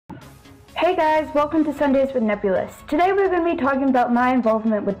Hey guys, welcome to Sundays with Nebulouss. Today we're going to be talking about my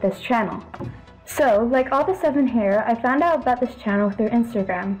involvement with this channel. So, like all the 7 here, I found out about this channel through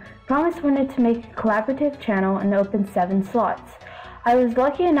Instagram. Promise wanted to make a collaborative channel and open 7 slots. I was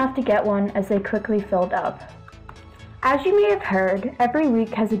lucky enough to get one as they quickly filled up. As you may have heard, every week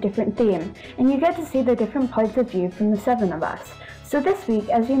has a different theme, and you get to see the different points of view from the 7 of us. So this week,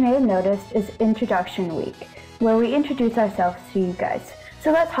 as you may have noticed, is Introduction Week, where we introduce ourselves to you guys.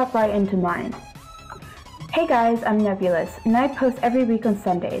 So let's hop right into mine. Hey guys, I'm Nebulouss, and I post every week on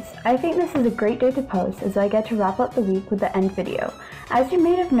Sundays. I think this is a great day to post as I get to wrap up the week with the end video. As you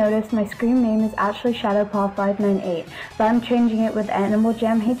may have noticed, my screen name is actually ShadowPaw598, but I'm changing it with Animal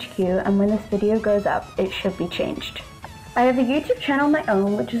Jam HQ, and when this video goes up, it should be changed. I have a YouTube channel of my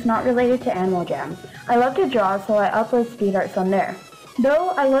own which is not related to Animal Jam. I love to draw, so I upload speed arts on there. Though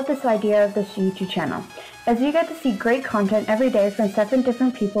I love this idea of this YouTube channel, as you get to see great content every day from 7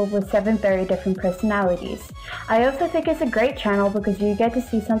 different people with 7 very different personalities. I also think it's a great channel because you get to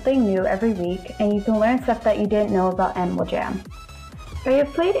see something new every week and you can learn stuff that you didn't know about Animal Jam. I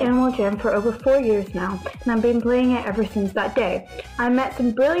have played Animal Jam for over 4 years now, and I've been playing it ever since that day. I met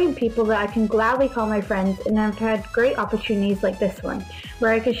some brilliant people that I can gladly call my friends, and I've had great opportunities like this one,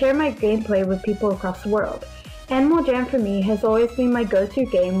 where I can share my gameplay with people across the world. Animal Jam for me has always been my go-to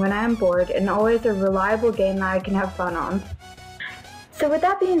game when I am bored, and always a reliable game that I can have fun on. So with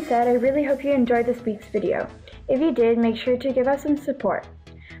that being said, I really hope you enjoyed this week's video. If you did, make sure to give us some support.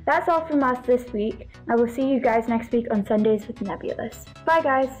 That's all from us this week. I will see you guys next week on Sundays with Nebulouss. Bye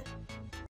guys!